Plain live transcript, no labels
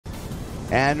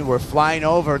And we're flying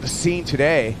over the scene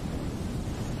today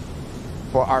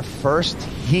for our first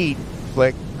heat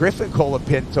flick. Griffin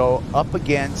Colapinto up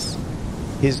against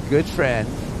his good friend,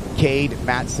 Kade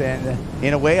Matson.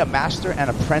 In a way, a master and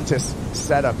apprentice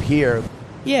setup here.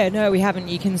 Yeah, no, we haven't.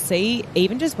 You can see,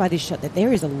 even just by this shot, that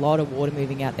there is a lot of water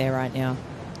moving out there right now.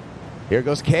 Here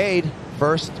goes Kade.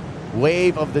 First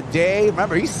wave of the day.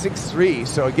 Remember, he's 6'3",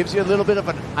 so it gives you a little bit of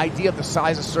an idea of the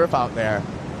size of surf out there.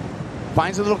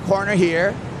 Finds a little corner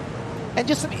here. And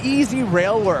just some easy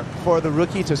rail work for the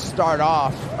rookie to start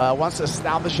off. Wants to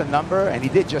establish a number, and he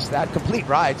did just that. Complete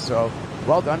ride, so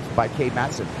well done by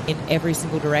K.Matson. In every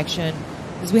single direction.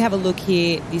 As we have a look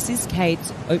here, this is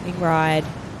Kade's opening ride.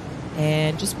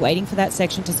 And just waiting for that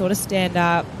section to sort of stand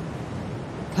up.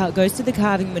 Goes to the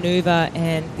carving maneuver,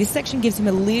 and this section gives him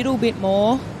a little bit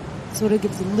more. Sort of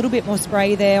gives a little bit more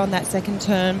spray there on that second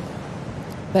turn.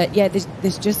 But yeah,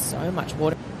 there's just so much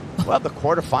water. Well, the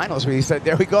quarterfinals where he said,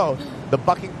 there we go. The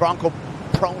bucking bronco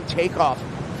prone takeoff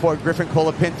for Griffin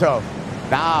Colapinto.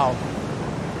 Now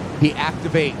he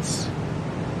activates.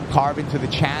 Carve into the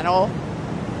channel.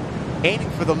 Aiming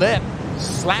for the lip.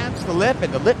 Slams the lip,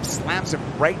 and the lip slams him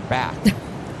right back.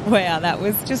 Wow, that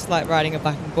was just like riding a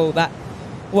bucking bull. That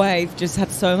wave just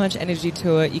had so much energy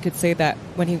to it. You could see that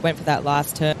when he went for that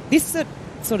last turn. This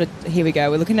sort of, here we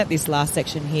go. We're looking at this last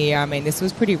section here. I mean, this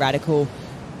was pretty radical.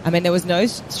 I mean, there was no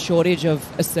shortage of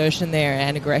assertion there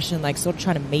and aggression, like sort of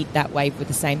trying to meet that wave with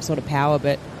the same sort of power.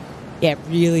 But yeah,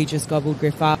 really just gobbled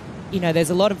Griff up. You know,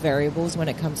 there's a lot of variables when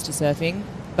it comes to surfing,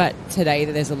 but today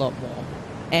there's a lot more.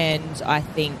 And I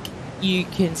think you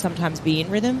can sometimes be in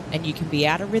rhythm and you can be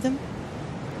out of rhythm.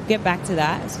 We'll get back to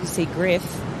that as you see Griffin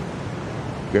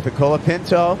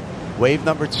Colapinto, wave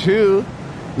number 2.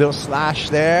 Little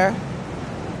slash there.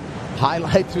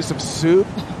 Highlight through some soup.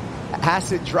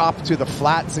 Acid dropped to the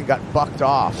flats and got bucked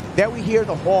off. Then we hear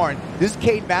the horn. This is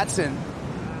Kade Matson.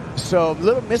 So a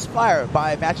little misfire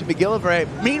by Matthew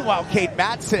McGillivray. Meanwhile, Kade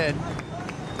Matson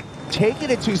taking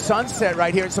it to sunset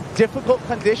right here in some difficult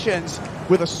conditions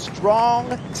with a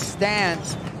strong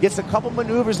stance. Gets a couple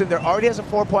maneuvers in there. Already has a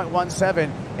 4.17,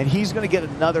 and he's going to get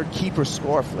another keeper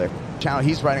score flick. Channel,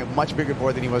 he's riding a much bigger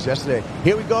board than he was yesterday.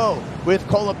 Here we go with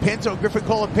Colapinto. Griffin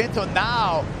Colapinto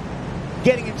now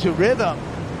getting into rhythm.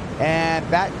 And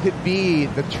that could be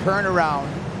the turnaround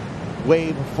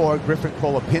wave for Griffin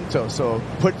Colapinto. So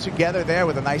put together there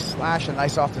with a nice slash and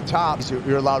nice off the top. So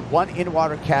you're allowed one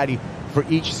in-water caddy for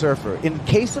each surfer. In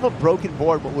case of a broken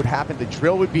board, what would happen? The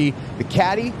drill would be the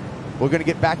caddy. We're going to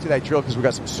get back to that drill because we've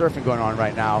got some surfing going on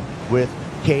right now with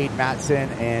Kade Matson,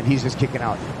 and he's just kicking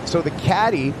out. So the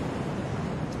caddy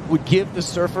would give the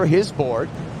surfer his board.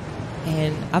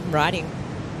 And I'm riding.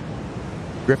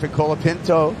 Griffin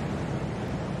Colapinto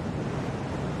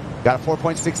got a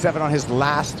 4.67 on his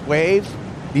last wave.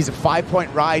 He's a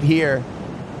 5-point ride here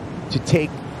to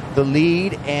take the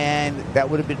lead, and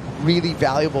that would have been really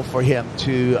valuable for him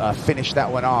to finish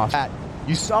that one off.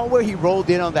 You saw where he rolled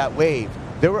in on that wave.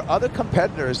 There were other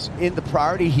competitors in the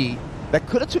priority heat that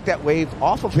could have took that wave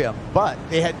off of him, but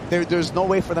there's no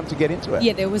way for them to get into it.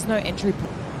 Yeah, there was no entry.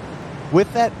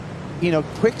 With that,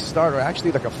 quick start, or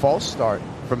actually like a false start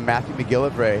from Matthew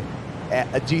McGillivray,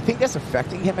 do you think that's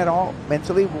affecting him at all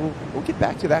mentally? We'll get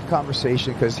back to that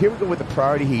conversation, because here we go with the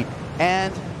priority heat.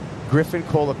 And Griffin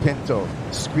Colapinto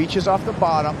screeches off the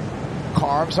bottom,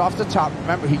 carves off the top.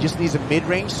 Remember, he just needs a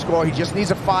mid-range score. He just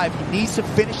needs a 5. He needs to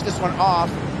finish this one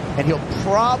off, and he'll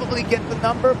probably get the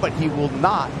number, but he will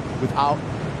not without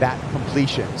that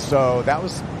completion. So that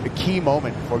was a key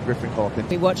moment for Griffin Colapinto.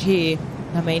 We watch here.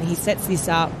 I mean, he sets this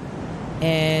up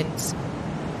and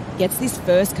gets this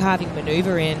first carving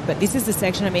maneuver in, but this is the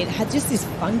section, I mean, it had just this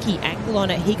funky angle on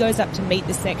it. He goes up to meet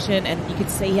the section, and you could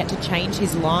see he had to change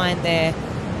his line there.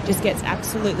 Just gets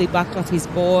absolutely bucked off his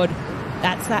board.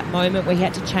 That's that moment where he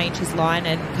had to change his line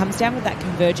and comes down with that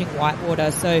converging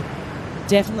whitewater. So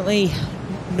definitely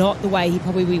not the way he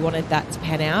probably wanted that to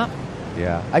pan out.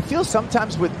 Yeah, I feel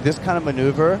sometimes with this kind of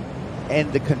maneuver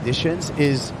and the conditions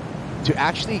is to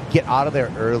actually get out of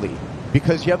there early,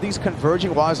 because you have these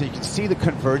converging waters, and you can see the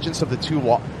convergence of the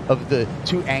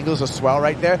two angles of swell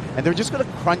right there, and they're just going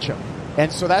to crunch them.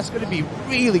 And so that's going to be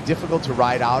really difficult to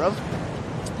ride out of.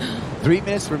 3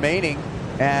 minutes remaining.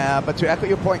 But to echo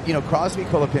your point, Crosby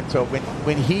Colapinto,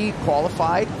 when he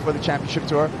qualified for the championship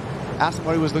tour, asked him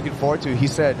what he was looking forward to. He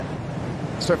said,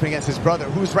 surfing against his brother,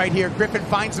 who's right here. Griffin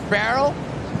finds a barrel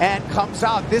and comes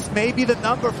out. This may be the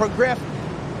number for Griff.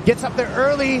 Gets up there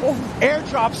early,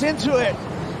 airdrops into it,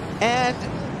 and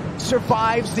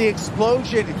survives the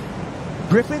explosion.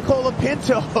 Griffin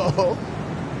Colapinto.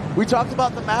 We talked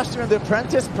about the master and the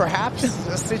apprentice, perhaps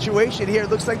a situation here.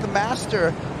 It looks like the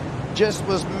master just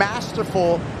was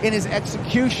masterful in his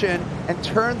execution and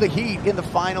turned the heat in the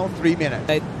final 3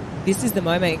 minutes. This is the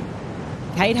moment.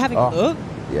 Kade having a look,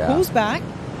 pulls back.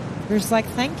 We're just like,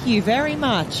 thank you very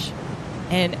much.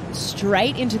 And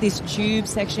straight into this tube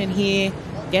section here,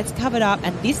 gets covered up.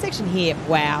 And this section here,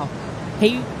 wow.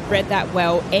 He read that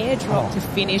well, airdrop to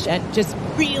finish, and just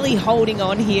really holding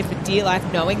on here for dear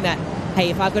life, knowing that, hey,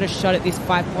 if I've got a shot at this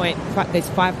 5-point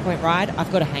ride,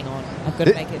 I've got to hang on. I've got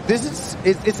to make it.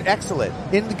 It's excellent.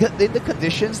 In the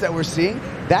conditions that we're seeing,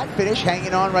 that finish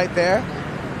hanging on right there,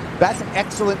 that's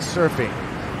excellent surfing.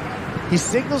 He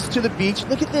signals to the beach.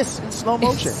 Look at this in slow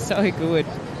motion. It's so good.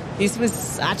 This was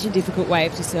such a difficult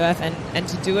wave to surf, and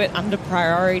to do it under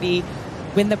priority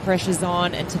when the pressure's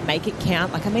on and to make it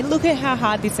count. Like, I mean, look at how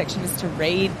hard this section is to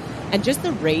read. And just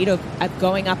the read of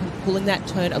going up and pulling that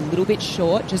turn a little bit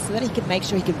short just so that he could make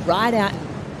sure he could ride out.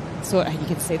 And sort of, you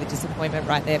can see the disappointment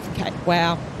right there for Kade.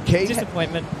 Wow.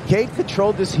 Disappointment. Kade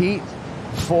controlled this heat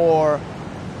for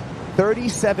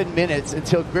 37 minutes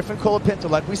until Griffin Colapinto,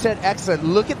 like we said, excellent.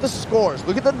 Look at the scores.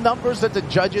 Look at the numbers that the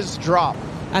judges drop.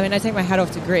 I mean, I take my hat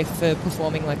off to Griff for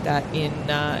performing like that in,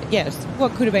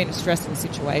 what could have been a stressful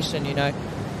situation, you know.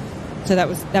 So that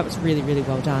was really, really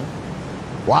well done.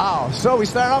 Wow. So we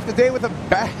started off the day with a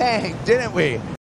bang, didn't we?